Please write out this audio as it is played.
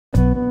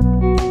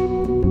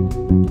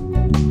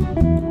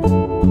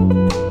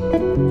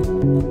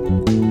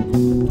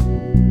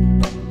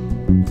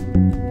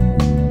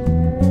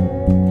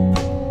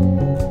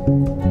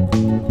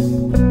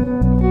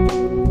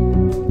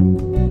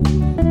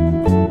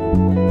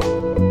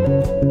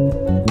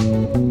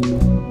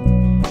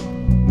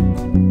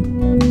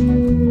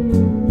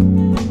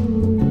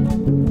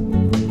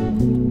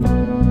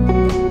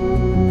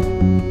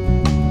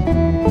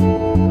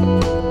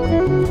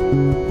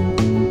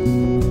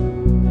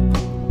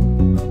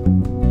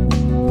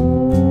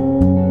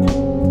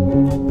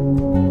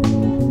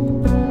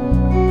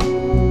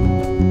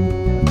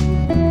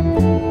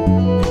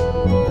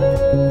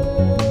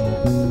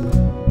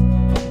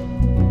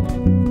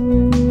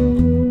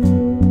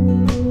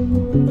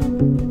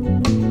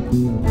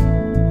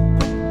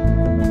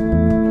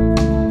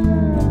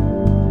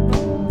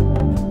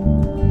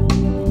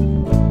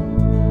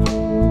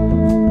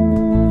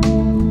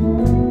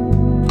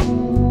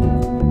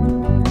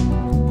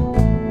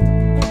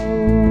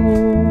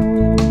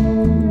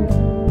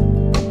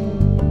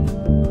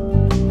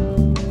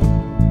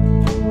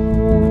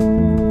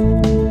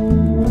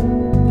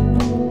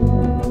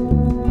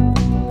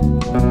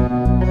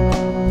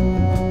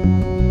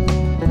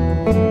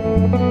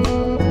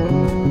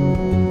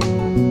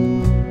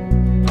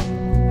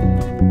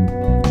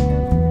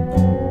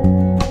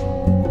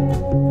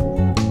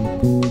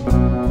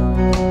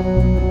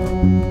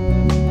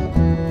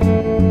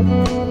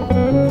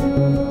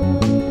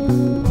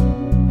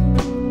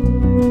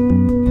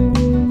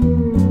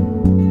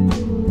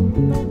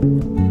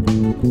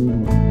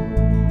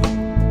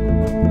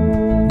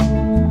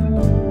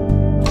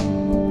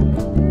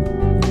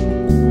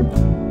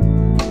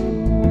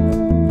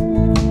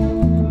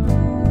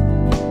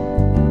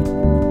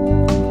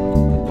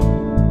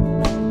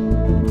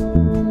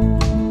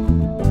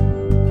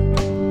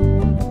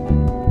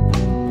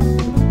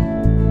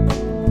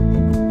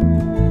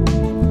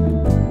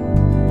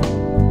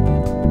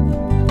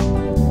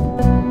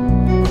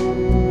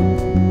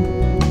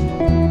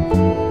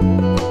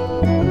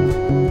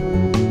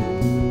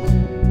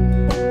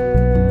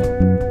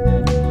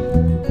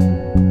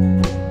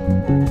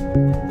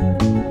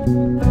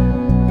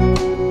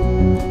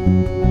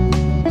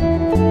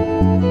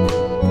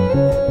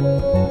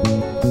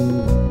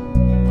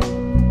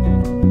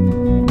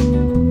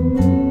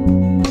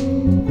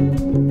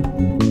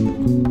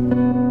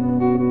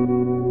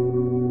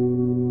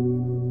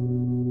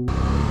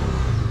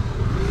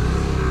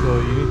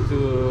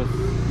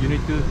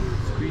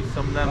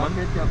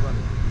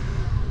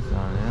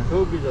Yani.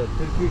 Çok güzel.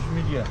 Turkish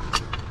media.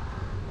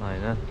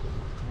 Aynen.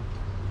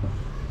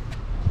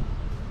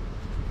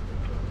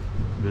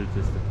 Very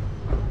tasty.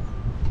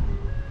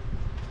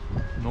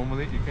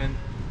 Normally you can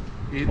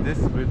eat this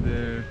with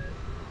the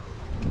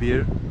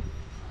beer,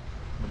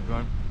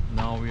 but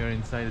now we are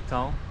inside the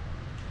town.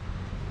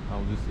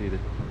 I'll just eat it.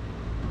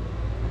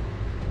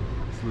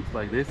 This looks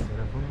like this.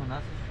 Telefonu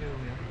nasıl şey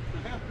oluyor?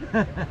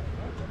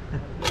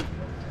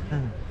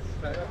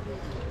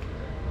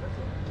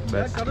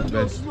 Best, Karınca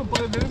best. olsun mu?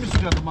 Para verir misin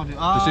canım hadi?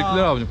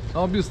 Teşekkürler abicim.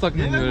 Ama bir ıslak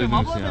mendil Yemedim verebilir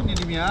misin ama ya? ben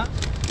dedim ya.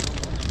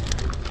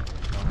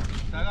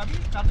 Sen abi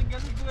kadın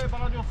gelmiş buraya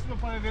bana diyorsun mu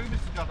para verir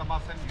misin canım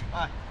ha sen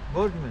diyor. Ay.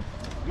 Borç mu?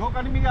 Yok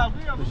hani biri aldı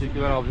ya.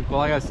 Teşekkürler abicim.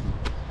 Kolay gelsin.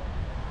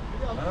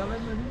 Para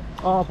vermedin.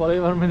 Aa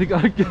parayı vermedik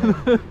artık.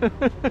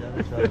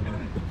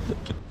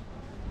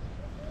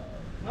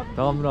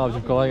 Tamamdır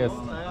abicim. Kolay gelsin.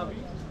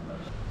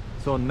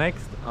 So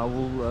next I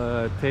will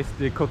taste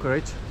the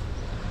cockroach.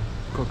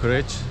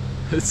 Cockroach.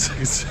 It's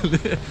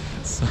actually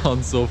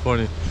sounds so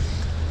funny.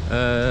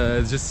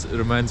 It just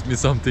reminds me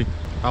something.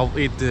 I'll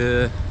eat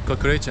the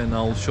cockroach and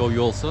I'll show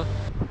you also.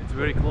 It's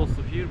very close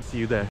to here. See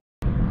you there.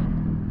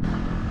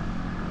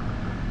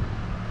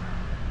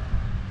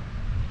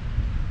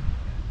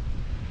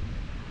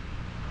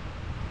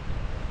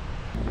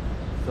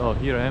 So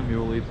here I am.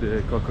 You will eat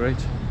the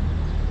cockroach.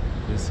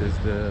 This is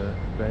the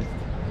best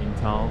in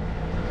town.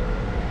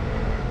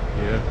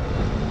 Here,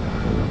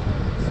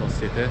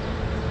 Societe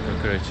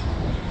cockroach.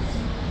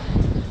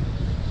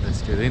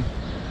 Let's get in.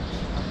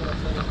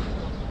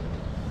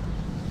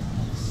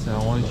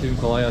 Selamünaleyküm,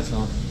 kolay gelsin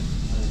abi.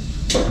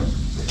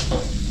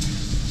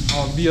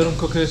 Abi bir yarım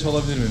kokoreç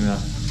alabilir miyim ya?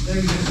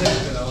 En güzel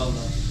sen valla.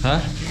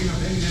 Ha?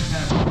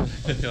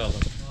 En güzel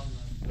sen.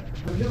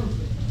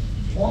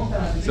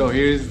 So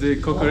here is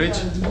the cockroach.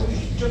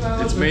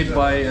 It's made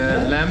by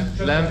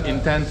lamb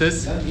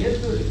intentus.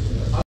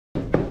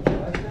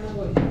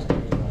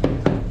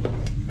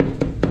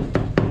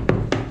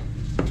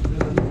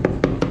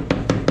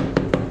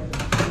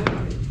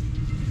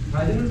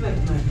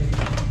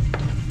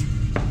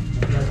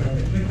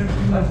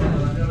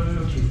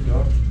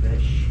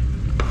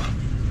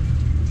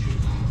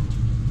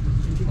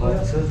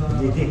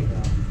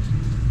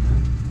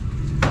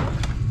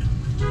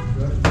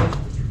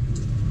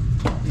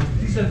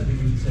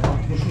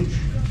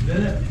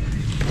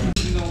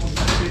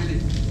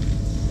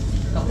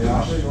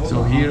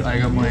 So here I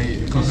got my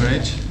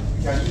cockroach.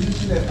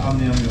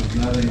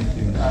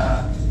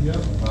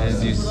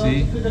 As you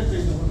see.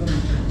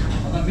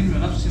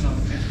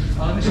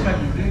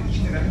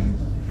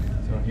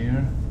 So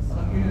here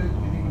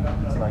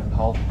it's like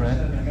half bread.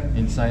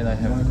 Inside I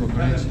have the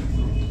cockroach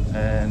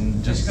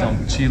and just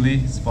some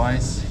chili,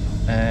 spice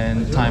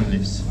and thyme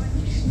leaves.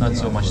 Not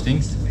so much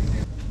things.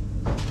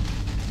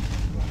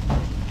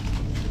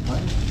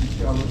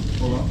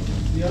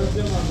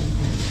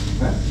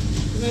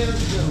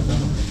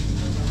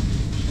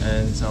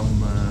 And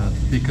some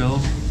pickle.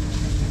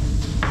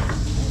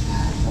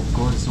 Of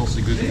course, it's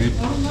also good with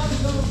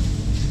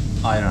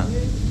ayran.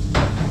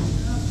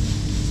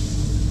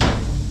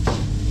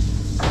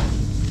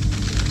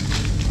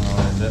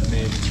 Alright, let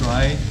me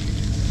try.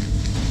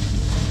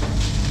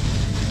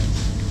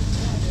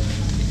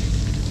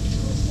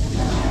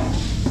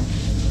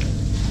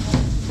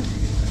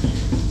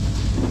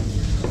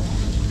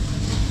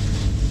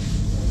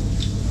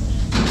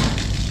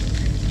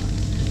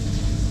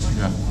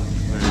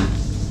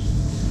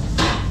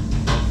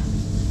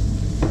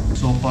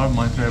 So far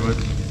my favorite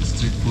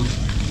street food,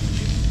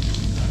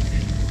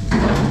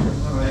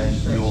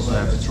 and you also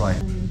have to try.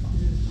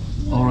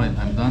 Alright,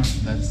 I'm done.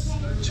 Let's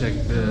check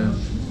the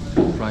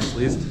price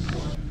list.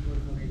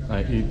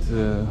 I eat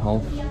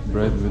half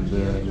bread with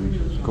the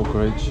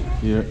cockroach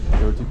here,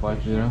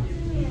 35 lira.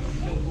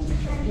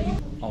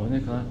 Abi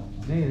ne kadar?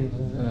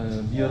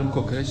 Bir yarım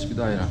kokoreç, bir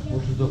de ayran.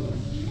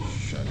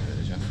 Şöyle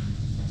vereceğim.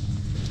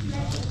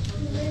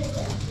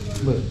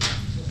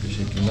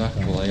 Teşekkürler,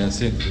 kolay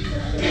gelsin.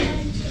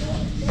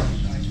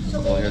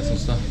 Kolay gelsin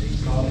usta. Oh,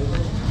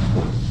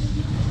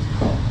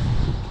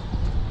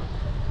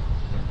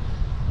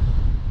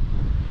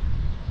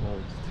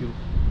 it's still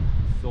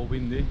so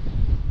windy. I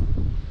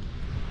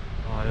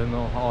don't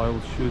know how I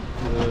will shoot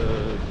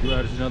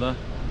güvercinada.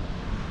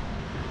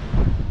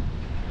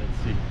 Let's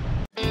see.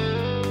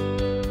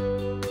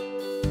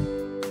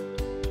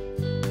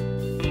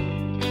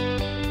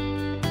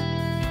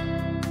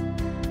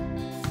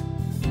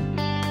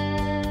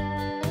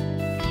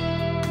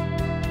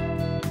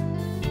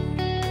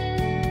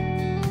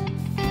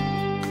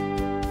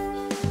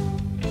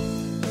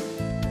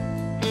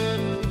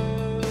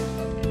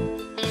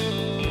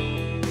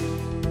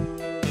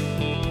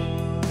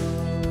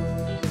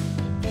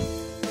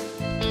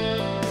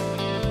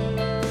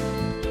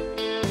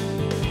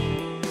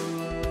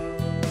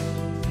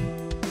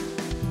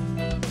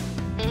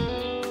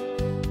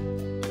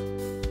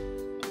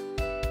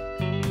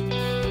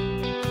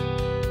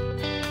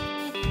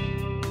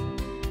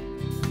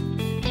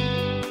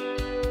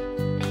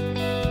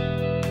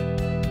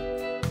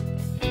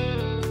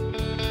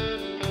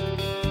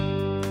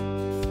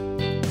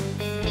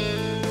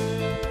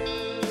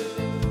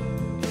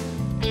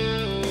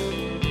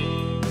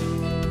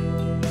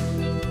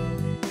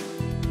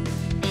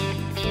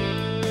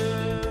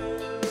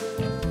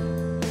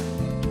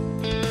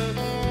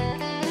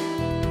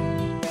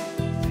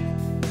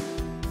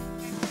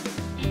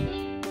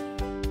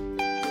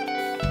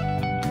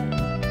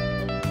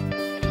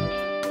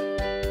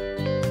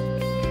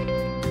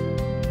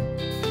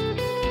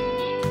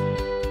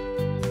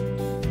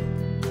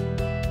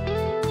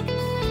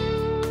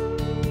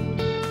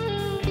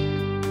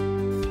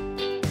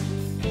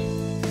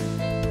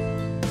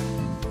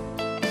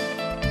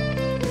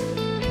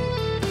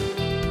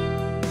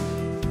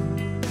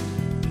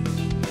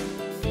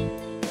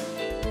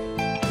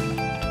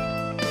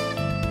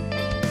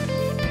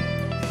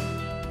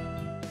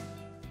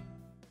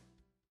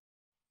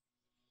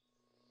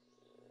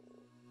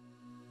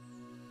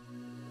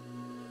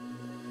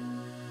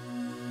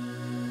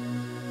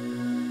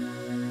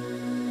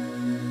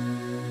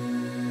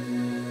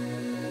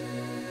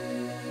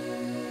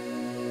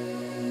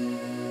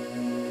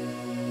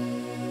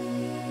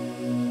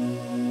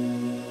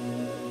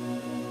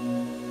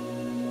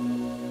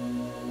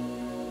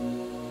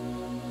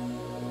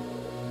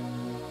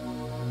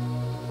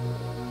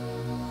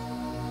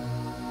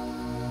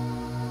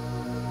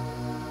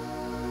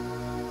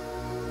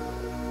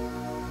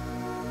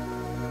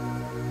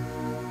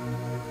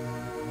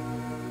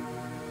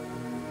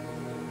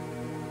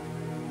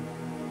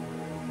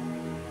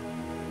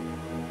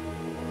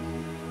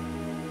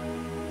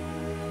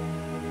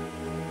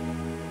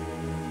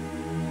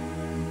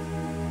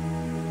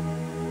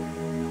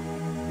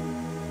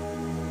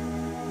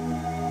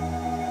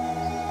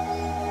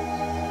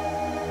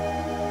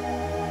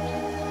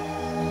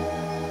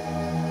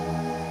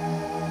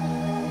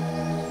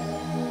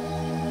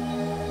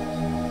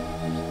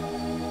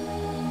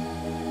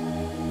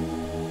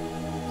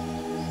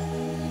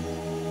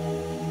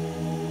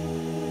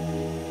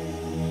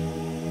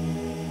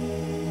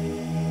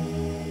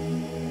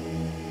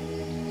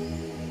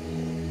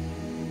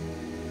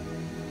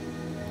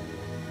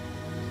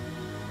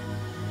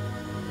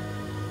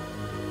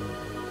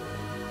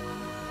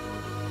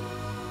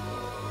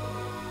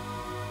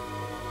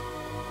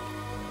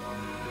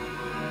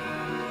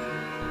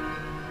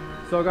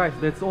 So guys,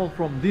 that's all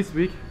from this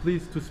week.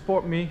 Please to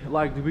support me,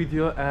 like the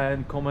video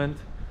and comment.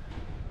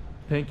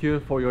 Thank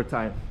you for your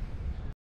time.